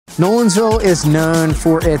Nolensville is known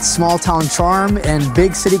for its small town charm and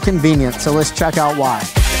big city convenience, so let's check out why.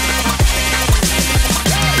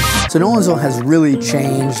 So Nolensville has really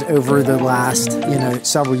changed over the last,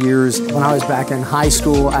 several years. When I was back in high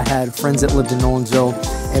school, I had friends that lived in Nolensville,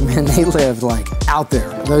 and man, they lived like out there.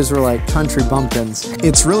 Those were like country bumpkins.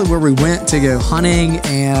 It's really where we went to go hunting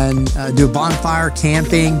and do a bonfire,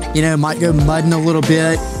 camping, might go mudding a little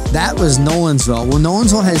bit. That was Nolensville. Well,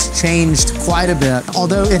 Nolensville has changed quite a bit.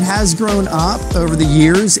 Although it has grown up over the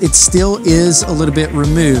years, it still is a little bit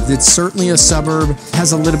removed. It's certainly a suburb,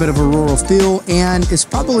 has a little bit of a rural feel, and it's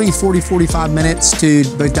probably 40-45 minutes to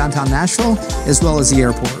both downtown Nashville as well as the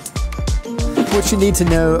airport. What you need to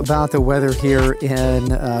know about the weather here in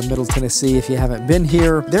Middle Tennessee, if you haven't been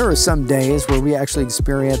here, there are some days where we actually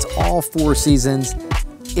experience all 4 seasons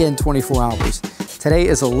in 24 hours. Today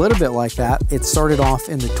is a little bit like that. It started off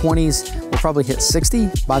in the 20s. We'll probably hit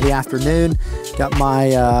 60 by the afternoon. Got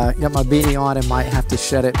my beanie on and might have to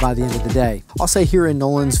shed it by the end of the day. I'll say here in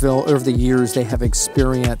Nolensville, over the years, they have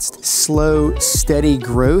experienced slow, steady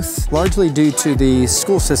growth, largely due to the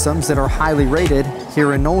school systems that are highly rated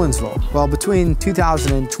here in Nolensville. Well, between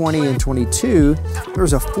 2020 and 22, there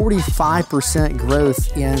was a 45%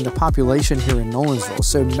 growth in the population here in Nolensville.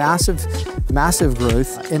 So massive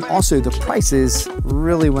growth, and also the prices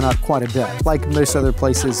really went up quite a bit, like most other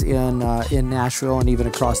places in Nashville and even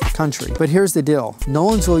across the country. But here's the deal.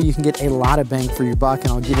 Nolensville, you can get a lot of bang for your buck, and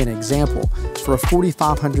I'll give you an example. For a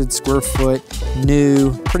 4,500 square foot,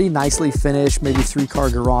 new, pretty nicely finished, maybe 3-car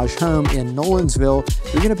garage home in Nolensville,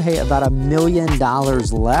 you're gonna pay about $1 million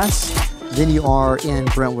less than you are in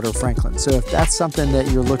Brentwood or Franklin. So if that's something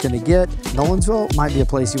that you're looking to get, Nolensville might be a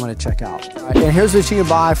place you want to check out. All right, and here's what you can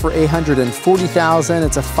buy for $840,000.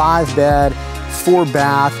 It's a 5-bed,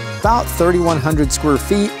 4-bath, about 3,100 square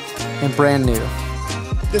feet, and brand new.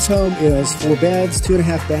 This home is 4 beds,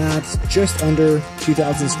 2.5 baths, just under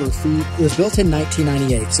 2,000 square feet. It was built in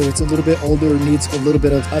 1998, so it's a little bit older, needs a little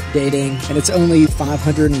bit of updating, and it's only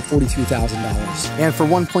 $543,000. And for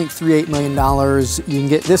 $1.38 million, you can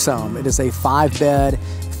get this home. It is a 5-bed,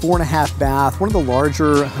 4.5 bath, one of the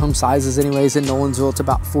larger home sizes anyways in Nolensville. It's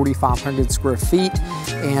about 4,500 square feet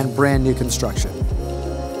and brand new construction.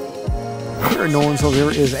 Here in Nolensville, there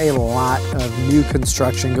is a lot of new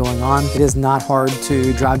construction going on. It is not hard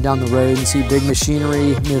to drive down the road and see big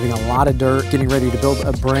machinery moving a lot of dirt, getting ready to build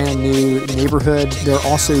a brand new neighborhood. They're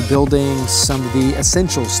also building some of the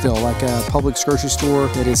essentials still, like a Publix grocery store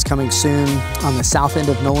that is coming soon on the south end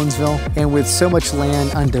of Nolensville. And with so much land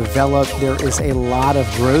undeveloped, there is a lot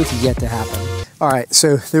of growth yet to happen. All right,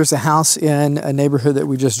 so there's a house in a neighborhood that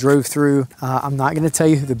we just drove through. I'm not gonna tell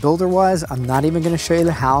you who the builder was. I'm not even gonna show you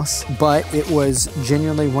the house, but it was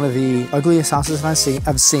genuinely one of the ugliest houses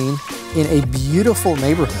I've seen in a beautiful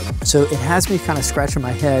neighborhood. So it has me kind of scratching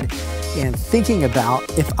my head and thinking about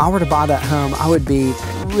if I were to buy that home, I would be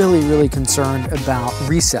really concerned about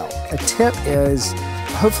resale. A tip is,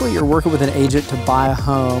 hopefully you're working with an agent to buy a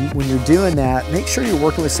home. When you're doing that, make sure you're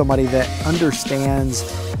working with somebody that understands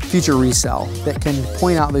future resale, that can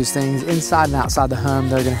point out those things inside and outside the home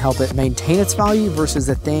that are going to help it maintain its value versus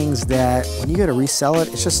the things that when you go to resell it,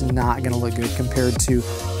 it's just not going to look good compared to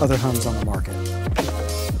other homes on the market.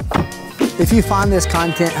 If you find this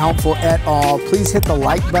content helpful at all, please hit the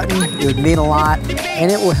like button. It would mean a lot,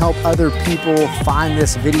 and it will help other people find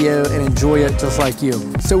this video and enjoy it just like you.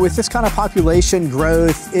 So with this kind of population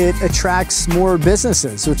growth, it attracts more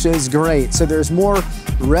businesses, which is great. So there's more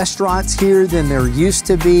restaurants here than there used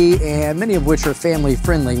to be, and many of which are family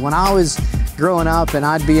friendly. When I was growing up and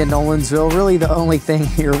I'd be in Nolensville, really the only thing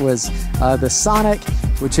here was the Sonic,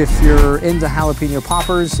 which if you're into jalapeno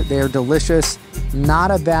poppers, they're delicious.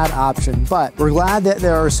 Not a bad option, but we're glad that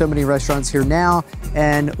there are so many restaurants here now,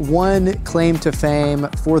 and one claim to fame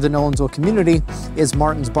for the Nolensville community is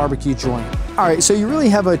Martin's Barbecue Joint. All right, so you really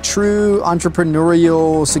have a true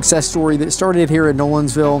entrepreneurial success story that started here in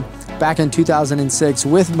Nolensville back in 2006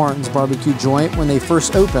 with Martin's Barbecue Joint when they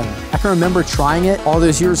first opened. I can remember trying it all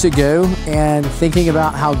those years ago and thinking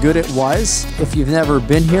about how good it was. If you've never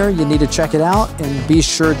been here, you need to check it out, and be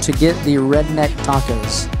sure to get the redneck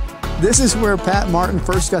tacos. This is where Pat Martin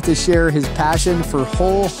first got to share his passion for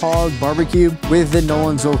whole hog barbecue with the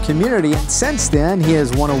Nolensville community. And since then, he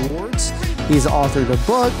has won awards, he's authored a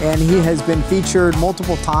book, and he has been featured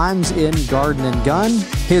multiple times in Garden and Gun.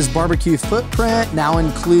 His barbecue footprint now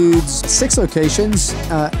includes 6 locations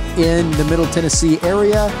in the Middle Tennessee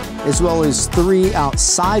area, as well as 3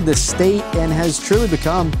 outside the state, and has truly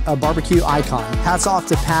become a barbecue icon. Hats off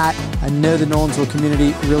to Pat. I know the Nolensville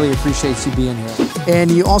community really appreciates you being here.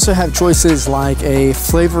 And you also have choices like a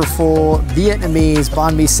flavorful Vietnamese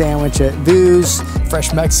banh mi sandwich at Vu's,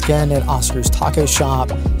 fresh Mexican at Oscar's Taco Shop,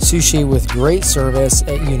 sushi with great service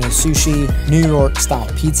at Sushi, New York style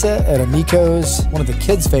pizza at Amico's, one of the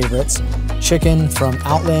kids' favorites, chicken from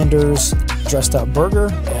Outlanders, dressed up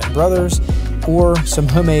burger at Brothers, or some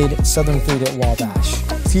homemade southern food at Wabash.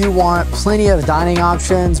 If you want plenty of dining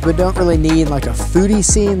options but don't really need like a foodie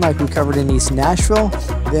scene like we covered in East Nashville,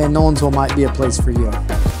 then Nolensville might be a place for you.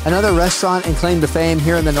 Another restaurant and claim to fame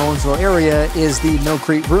here in the Nolensville area is the Mill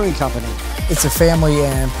Creek Brewing Company. It's a family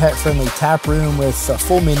and pet-friendly tap room with a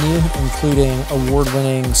full menu, including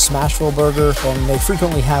award-winning Smashville burger, and they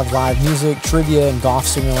frequently have live music, trivia, and golf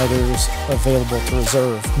simulators available to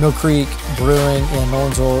reserve. Mill Creek Brewing in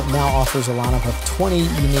Nolensville now offers a lineup of 20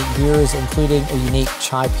 unique beers, including a unique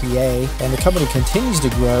chai PA, and the company continues to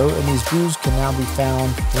grow, and these brews can now be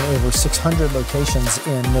found in over 600 locations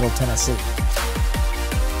in Middle Tennessee.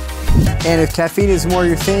 And if caffeine is more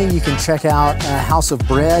your thing, you can check out House of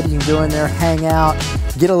Bread. You can go in there, hang out,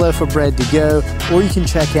 get a loaf of bread to go, or you can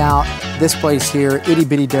check out this place here, Itty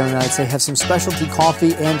Bitty Donuts. They have some specialty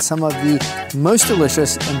coffee and some of the most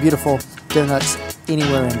delicious and beautiful donuts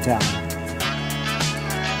anywhere in town.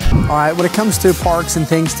 All right, when it comes to parks and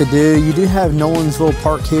things to do, you do have Nolensville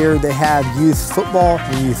Park here. They have youth football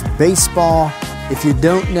and youth baseball. If you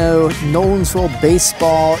don't know Nolensville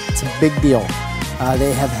baseball, it's a big deal.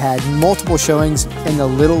 They have had multiple showings in the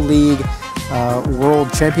Little League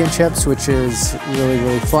World Championships, which is really,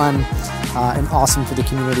 really fun and awesome for the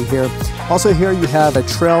community here. Also here you have a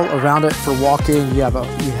trail around it for walking. You have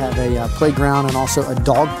a playground and also a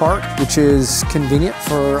dog park, which is convenient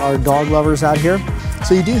for our dog lovers out here.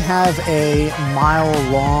 So you do have a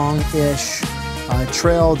mile-long-ish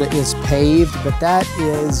trail that is paved, but that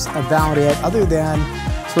is about it, other than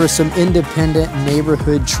for some independent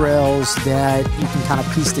neighborhood trails that you can kind of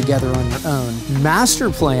piece together on your own. Master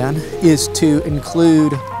plan is to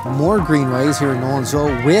include more greenways here in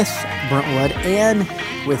Nolensville with Brentwood and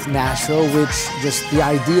with Nashville, which just the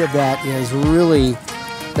idea of that is really,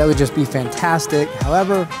 that would just be fantastic.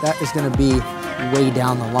 However, that is going to be way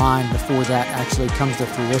down the line before that actually comes to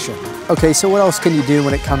fruition. Okay, so what else can you do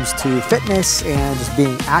when it comes to fitness and just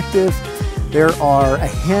being active? There are a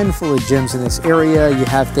handful of gyms in this area. You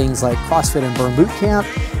have things like CrossFit and Burn Boot Camp,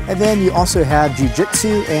 and then you also have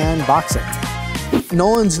Jiu-Jitsu and boxing.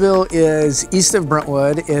 Nolensville is east of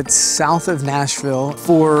Brentwood. It's south of Nashville.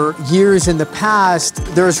 For years in the past,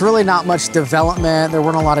 there's really not much development. There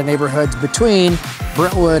weren't a lot of neighborhoods between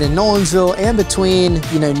Brentwood and Nolensville, and between,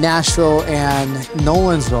 Nashville and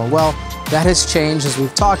Nolensville. Well, that has changed, as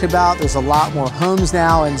we've talked about. There's a lot more homes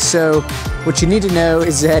now, and so what you need to know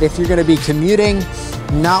is that if you're going to be commuting,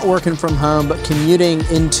 not working from home, but commuting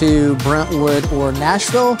into Brentwood or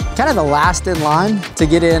Nashville, kind of the last in line to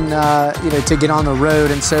get in, to get on the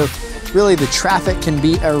road. And so really the traffic can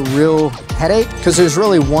be a real headache, because there's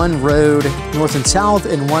really one road north and south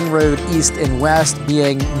and one road east and west,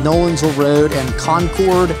 being Nolensville Road and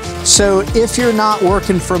Concord. So if you're not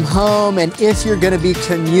working from home and if you're going to be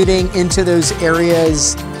commuting into those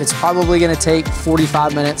areas, it's probably going to take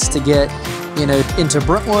 45 minutes to get into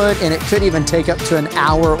Brentwood, and it could even take up to an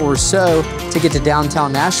hour or so to get to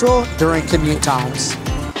downtown Nashville during commute times.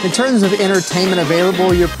 In terms of entertainment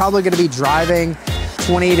available, you're probably going to be driving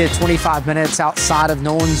 20 to 25 minutes outside of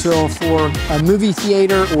Nolensville for a movie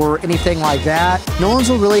theater or anything like that.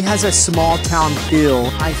 Nolensville really has a small town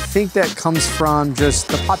feel. I think that comes from just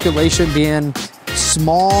the population being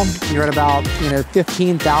small. You're at about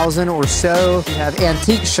 15,000 or so. You have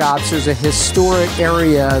antique shops. There's a historic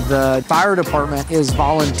area. The fire department is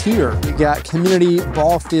volunteer. You got community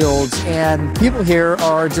ball fields, and people here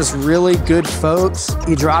are just really good folks.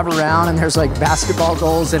 You drive around and there's like basketball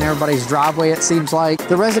goals in everybody's driveway, it seems like.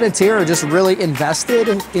 The residents here are just really invested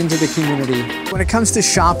into the community. When it comes to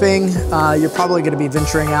shopping, you're probably going to be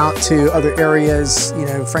venturing out to other areas,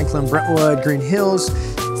 Franklin, Brentwood, Green Hills,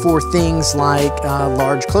 for things like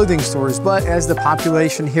large clothing stores. But as the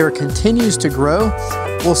population here continues to grow,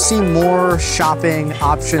 we'll see more shopping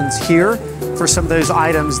options here for some of those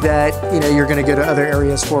items that you're going to go to other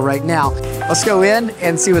areas for right now. Let's go in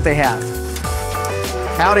and see what they have.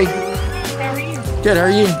 Howdy. How are you? Good, how are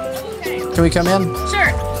you? Okay. Can we come in? Sure.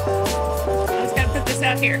 I just gotta put this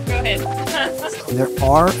out here. Go ahead. There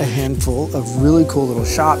are a handful of really cool little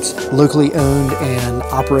shops, locally owned and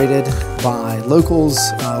operated by locals.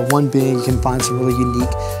 One being, you can find some really unique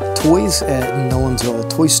toys at Nolensville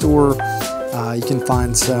Toy Store. You can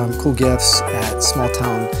find some cool gifts at Small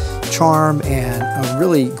Town Charm, and a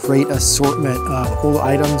really great assortment of old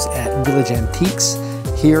items at Village Antiques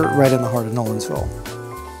here right in the heart of Nolensville.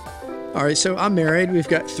 All right, so I'm married. We've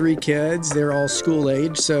got 3 kids. They're all school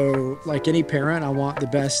age. So like any parent, I want the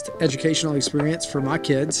best educational experience for my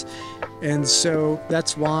kids. And so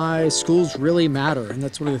that's why schools really matter. And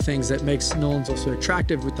that's one of the things that makes Nolensville so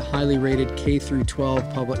attractive with the highly rated K through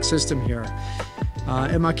 12 public system here.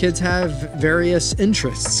 And my kids have various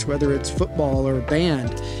interests, whether it's football or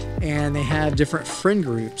band, and they have different friend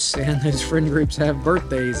groups, and those friend groups have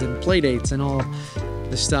birthdays and play dates and all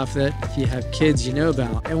the stuff that if you have kids you know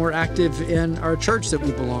about. And we're active in our church that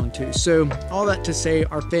we belong to. So all that to say,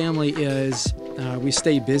 our family is, we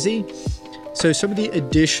stay busy. So some of the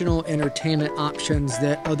additional entertainment options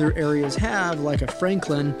that other areas have, like a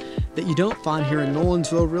Franklin, that you don't find here in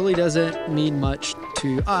Nolensville, really doesn't mean much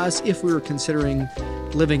to us if we were considering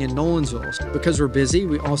living in Nolensville. Because we're busy,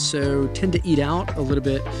 we also tend to eat out a little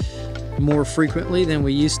bit more frequently than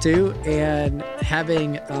we used to, and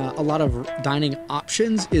having a lot of dining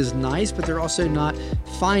options is nice, but they're also not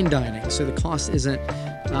fine dining, so the cost isn't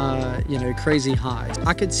crazy high.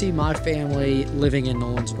 I could see my family living in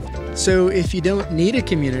Nolensville. So if you don't need a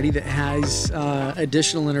community that has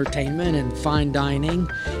additional entertainment and fine dining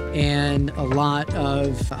and a lot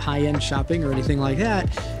of high-end shopping or anything like that,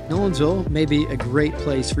 Nolensville may be a great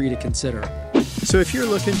place for you to consider. So if you're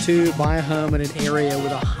looking to buy a home in an area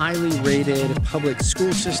with a highly rated public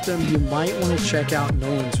school system, you might want to check out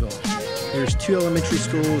Nolensville. There's 2 elementary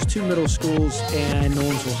schools, 2 middle schools, and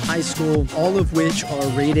Nolensville High School, all of which are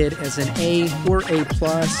rated as an A or A+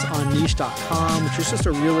 on niche.com, which is just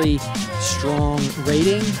a really strong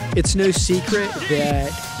rating. It's no secret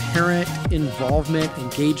that parent involvement,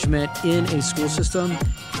 engagement in a school system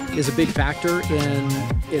is a big factor in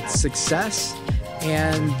its success.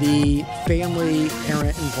 And the family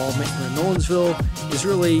parent involvement here in Nolensville is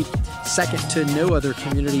really second to no other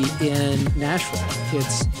community in Nashville.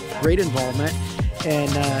 It's great involvement,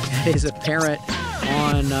 and as a parent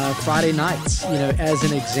on Friday nights, as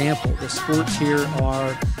an example, the sports here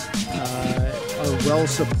are well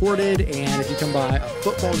supported, and if you come by a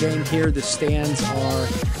football game here, the stands are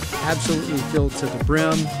absolutely filled to the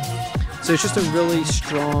brim. So it's just a really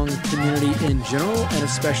strong community in general, and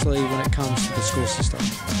especially when it comes to the school system.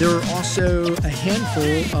 There are also a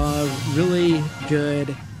handful of really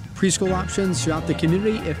good preschool options throughout the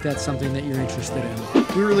community if that's something that you're interested in.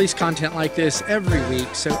 We release content like this every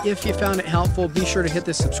week, so if you found it helpful, be sure to hit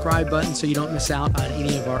the subscribe button so you don't miss out on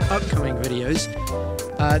any of our upcoming videos.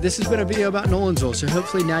 This has been a video about Nolensville, so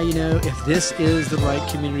hopefully now you know if this is the right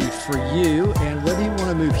community for you, and whether you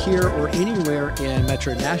want to move here or anywhere in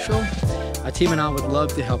Metro Nashville, my team and I would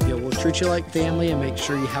love to help you. We'll treat you like family and make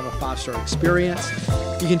sure you have a 5-star experience.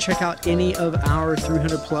 You can check out any of our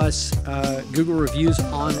 300+ Google reviews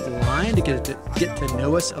online to get to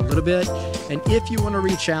know us a little bit. And if you want to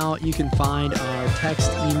reach out, you can find our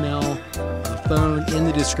text, email, phone in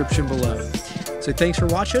the description below. So thanks for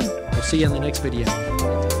watching. We'll see you in the next video.